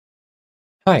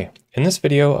Hi, in this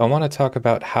video I want to talk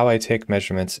about how I take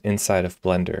measurements inside of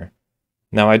Blender.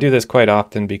 Now I do this quite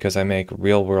often because I make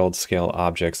real-world scale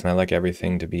objects and I like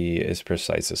everything to be as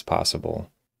precise as possible.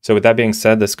 So with that being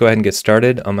said, let's go ahead and get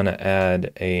started. I'm going to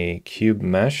add a cube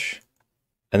mesh,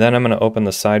 and then I'm going to open the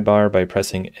sidebar by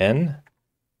pressing N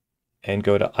and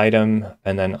go to Item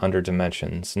and then under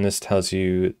Dimensions. And this tells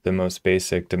you the most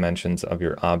basic dimensions of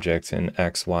your object in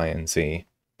X, Y, and Z.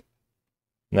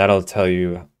 And that'll tell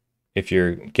you if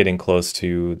you're getting close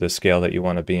to the scale that you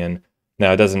want to be in.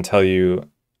 Now, it doesn't tell you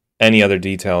any other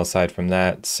detail aside from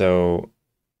that. So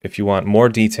if you want more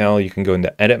detail, you can go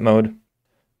into edit mode.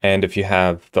 And if you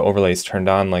have the overlays turned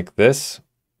on like this,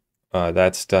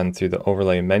 that's done through the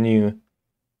overlay menu.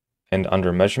 And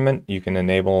under measurement, you can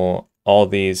enable all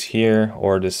these here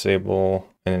or disable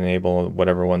and enable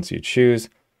whatever ones you choose.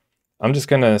 I'm just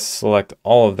going to select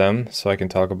all of them so I can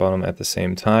talk about them at the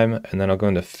same time. And then I'll go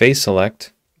into face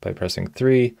select by pressing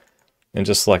 3 and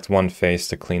just select one face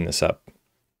to clean this up.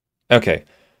 Okay,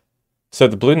 so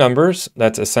the blue numbers,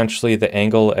 that's essentially the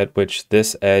angle at which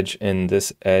this edge and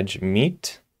this edge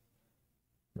meet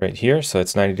right here. So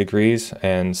it's 90 degrees,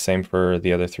 and same for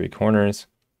the other three corners.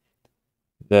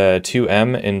 The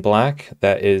 2M in black,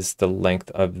 that is the length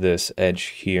of this edge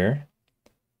here.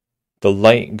 The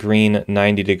light green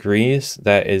 90 degrees,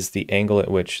 that is the angle at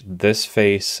which this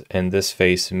face and this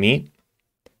face meet.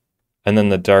 And then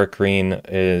the dark green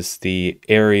is the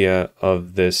area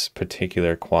of this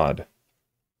particular quad.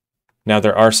 Now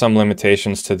there are some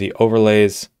limitations to the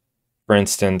overlays. For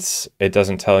instance, it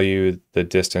doesn't tell you the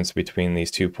distance between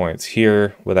these 2 points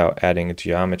here without adding a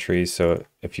geometry. So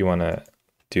if you want to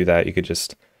do that, you could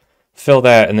just fill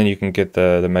that and then you can get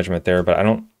the measurement there. But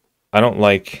I don't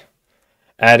like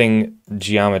adding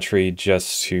geometry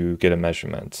just to get a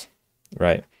measurement,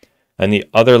 right? And the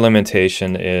other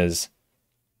limitation is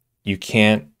you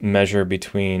can't measure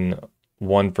between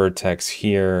one vertex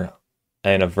here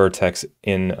and a vertex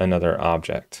in another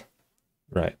object,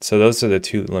 right? So those are the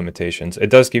two limitations.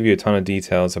 It does give you a ton of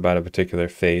details about a particular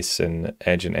face and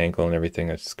edge and angle and everything.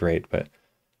 That's great, but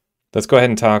let's go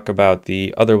ahead and talk about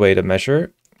the other way to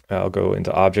measure. I'll go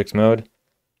into object mode,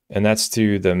 and that's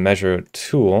through the measure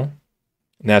tool.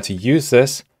 Now to use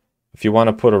this, if you want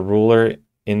to put a ruler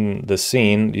in the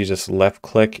scene, you just left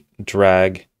click,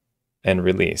 drag, and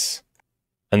release.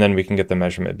 And then we can get the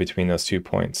measurement between those 2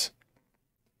 points.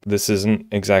 This isn't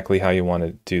exactly how you want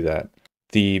to do that.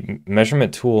 The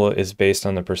measurement tool is based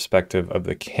on the perspective of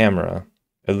the camera,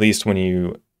 at least when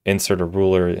you insert a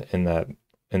ruler in that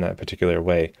particular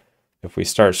way. If we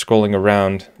start scrolling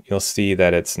around, you'll see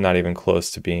that it's not even close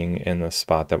to being in the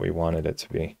spot that we wanted it to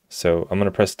be. So I'm going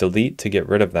to press delete to get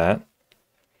rid of that.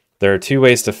 There are two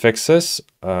ways to fix this.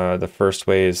 The first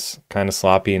way is kind of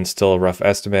sloppy and still a rough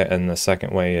estimate, and the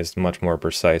second way is much more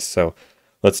precise. So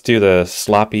let's do the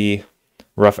sloppy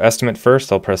rough estimate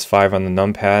first. I'll press 5 on the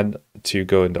numpad to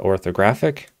go into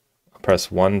orthographic. I'll press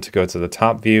 1 to go to the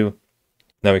top view.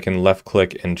 Now we can left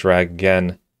click and drag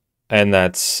again, and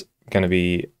that's going to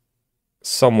be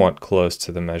somewhat close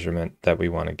to the measurement that we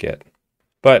want to get.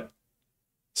 But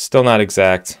still not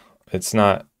exact. It's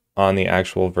not on the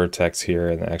actual vertex here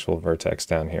and the actual vertex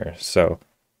down here. So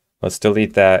let's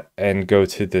delete that and go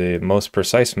to the most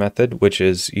precise method, which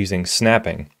is using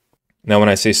snapping. Now when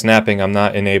I say snapping, I'm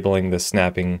not enabling the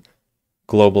snapping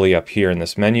globally up here in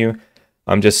this menu.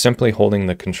 I'm just simply holding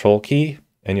the control key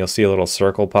and you'll see a little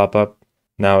circle pop up.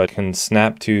 Now it can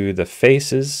snap to the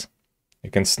faces,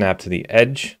 it can snap to the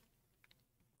edge,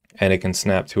 and it can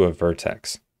snap to a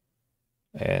vertex.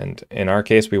 And in our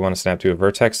case, we want to snap to a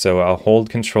vertex, so I'll hold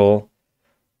control,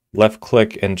 left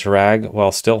click and drag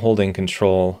while still holding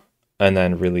control, and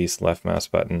then release left mouse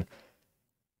button.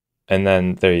 And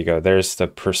then there you go. There's the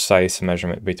precise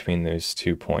measurement between those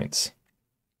 2 points.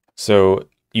 So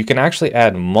you can actually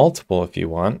add multiple if you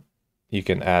want. You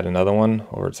can add another one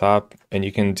over top, and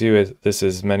you can do this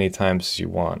as many times as you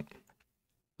want.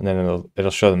 And then it'll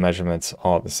show the measurements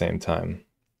all at the same time.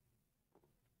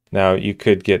 Now you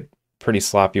could get pretty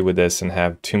sloppy with this and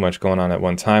have too much going on at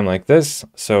one time like this,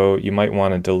 so you might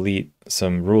want to delete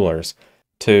some rulers.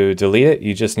 To delete it,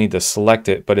 you just need to select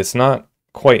it, but it's not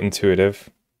quite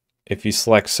intuitive. If you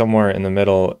select somewhere in the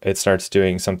middle, it starts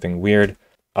doing something weird.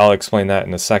 I'll explain that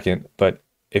in a second, but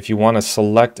if you want to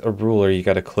select a ruler, you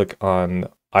got to click on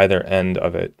either end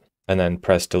of it and then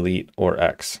press delete or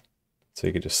X. So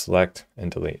you could just select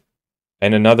and delete.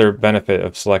 And another benefit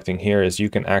of selecting here is you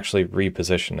can actually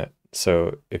reposition it.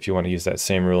 So if you want to use that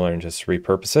same ruler and just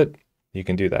repurpose it, you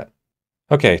can do that.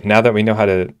 Okay, now that we know how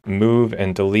to move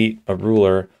and delete a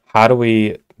ruler, how do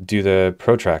we do the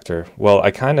protractor? Well,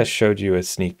 I kind of showed you a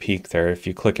sneak peek there. If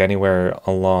you click anywhere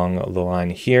along the line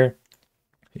here,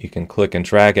 you can click and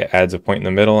drag, it adds a point in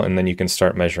the middle, and then you can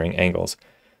start measuring angles.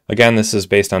 Again, this is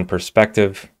based on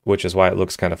perspective, which is why it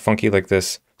looks kind of funky like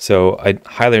this. So I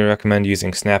highly recommend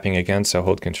using snapping again. So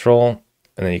hold Control,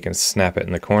 and then you can snap it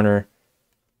in the corner,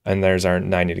 and there's our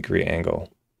 90-degree angle.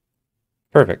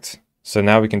 Perfect. So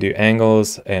now we can do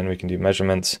angles and we can do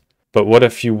measurements. But what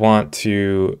if you want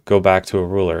to go back to a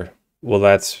ruler? Well,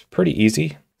 that's pretty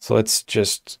easy. So let's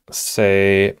just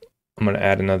say I'm going to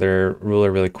add another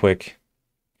ruler really quick.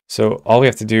 So all we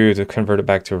have to do to convert it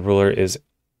back to a ruler is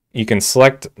you can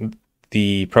select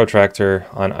the protractor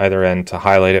on either end to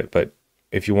highlight it, but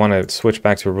if you want to switch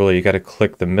back to a ruler, you got to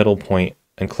click the middle point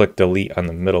and click delete on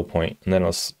the middle point, and then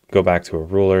it'll go back to a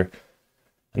ruler.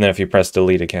 And then if you press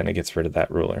delete again, it gets rid of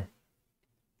that ruler.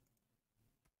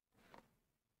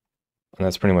 And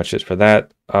that's pretty much it for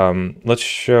that. Let's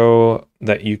show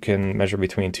that you can measure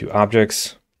between two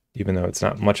objects, even though it's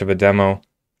not much of a demo.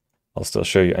 I'll still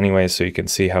show you anyway so you can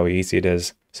see how easy it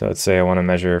is. So let's say I want to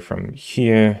measure from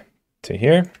here to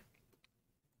here.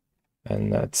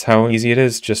 And that's how easy it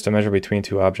is just to measure between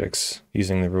two objects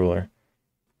using the ruler.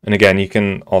 And again, you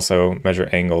can also measure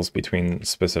angles between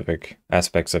specific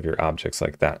aspects of your objects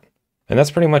like that. And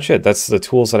that's pretty much it. That's the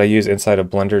tools that I use inside of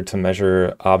Blender to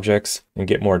measure objects and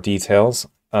get more details.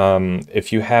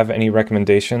 If you have any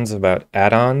recommendations about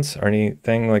add-ons or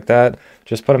anything like that,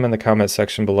 just put them in the comment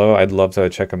section below. I'd love to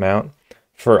check them out.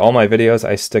 For all my videos,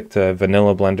 I stick to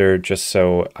vanilla Blender just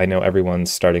so I know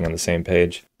everyone's starting on the same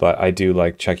page, but I do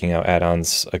like checking out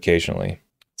add-ons occasionally.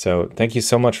 So thank you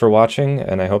so much for watching,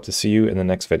 and I hope to see you in the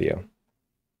next video.